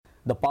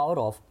the power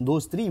of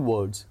those three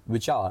words,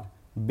 which are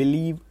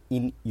believe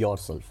in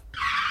yourself.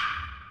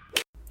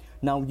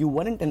 Now, you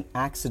weren't an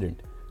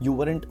accident, you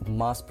weren't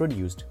mass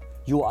produced,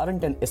 you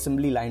aren't an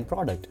assembly line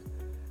product.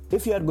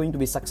 If you are going to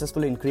be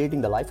successful in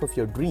creating the life of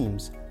your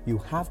dreams, you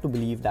have to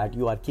believe that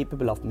you are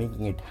capable of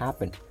making it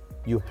happen.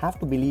 You have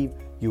to believe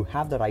you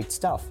have the right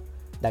stuff,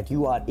 that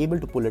you are able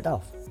to pull it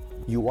off.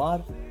 You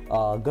are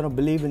gonna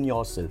believe in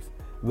yourself,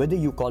 whether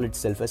you call it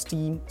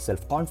self-esteem,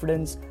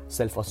 self-confidence,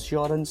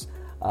 self-assurance,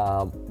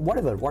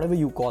 whatever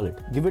you call it,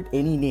 give it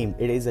any name.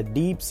 It is a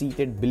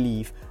deep-seated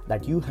belief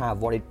that you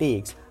have what it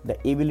takes, the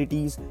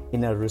abilities,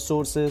 inner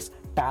resources,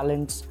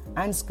 talents,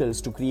 and skills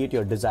to create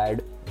your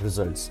desired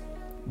results.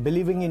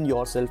 Believing in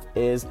yourself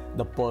is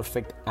the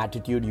perfect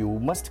attitude you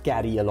must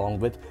carry along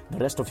with the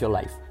rest of your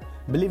life.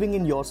 Believing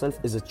in yourself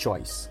is a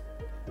choice.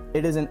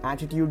 It is an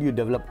attitude you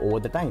develop over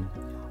the time.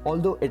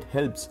 Although it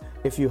helps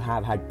if you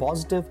have had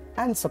positive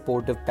and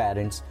supportive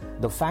parents,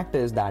 the fact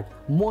is that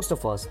most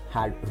of us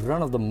had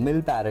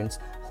run-of-the-mill parents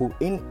who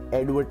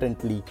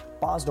inadvertently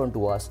passed on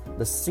to us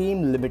the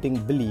same limiting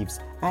beliefs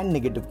and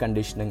negative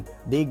conditioning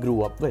they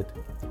grew up with.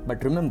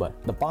 But remember,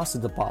 the past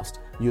is the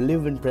past. You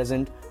live in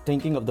present,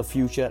 thinking of the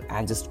future,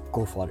 and just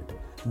go for it.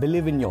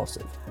 Believe in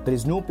yourself. There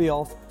is no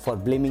payoff for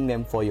blaming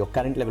them for your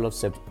current level of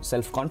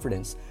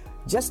self-confidence.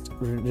 Just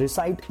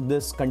recite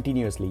this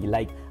continuously,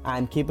 like, I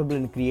am capable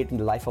in creating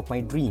the life of my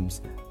dreams.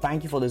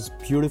 Thank you for this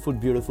beautiful,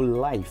 beautiful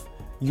life.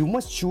 You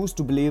must choose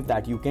to believe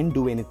that you can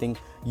do anything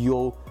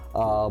you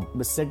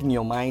set in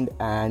your mind,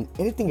 and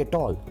anything at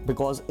all,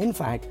 because in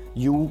fact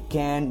you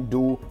can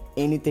do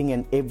anything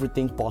and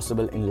everything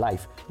possible in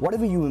life.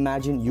 Whatever you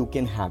imagine, you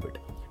can have it.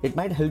 It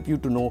might help you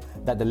to know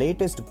that the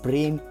latest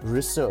brain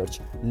research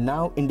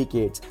now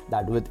indicates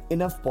that with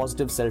enough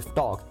positive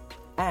self-talk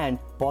and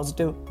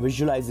positive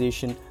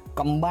visualization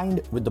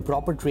combined with the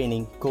proper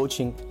training,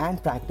 coaching,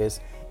 and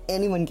practice,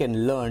 anyone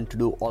can learn to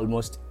do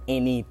almost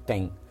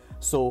anything.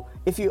 So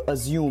if you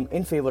assume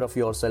in favor of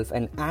yourself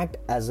and act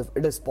as if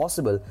it is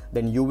possible,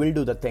 then you will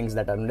do the things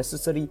that are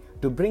necessary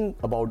to bring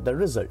about the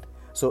result.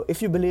 So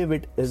if you believe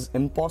it is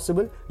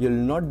impossible, you will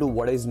not do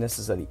what is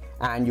necessary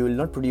and you will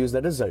not produce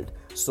the result.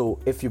 So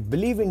if you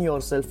believe in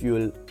yourself, you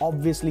will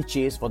obviously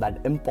chase for that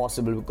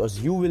impossible,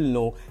 because you will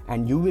know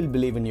and you will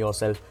believe in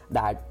yourself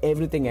that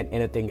everything and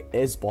anything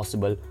is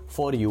possible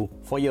for you,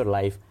 for your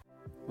life.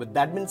 With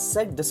that being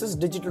said, this is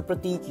Digital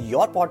Pratik,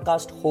 your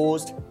podcast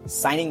host,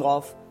 signing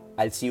off.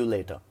 I'll see you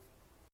later.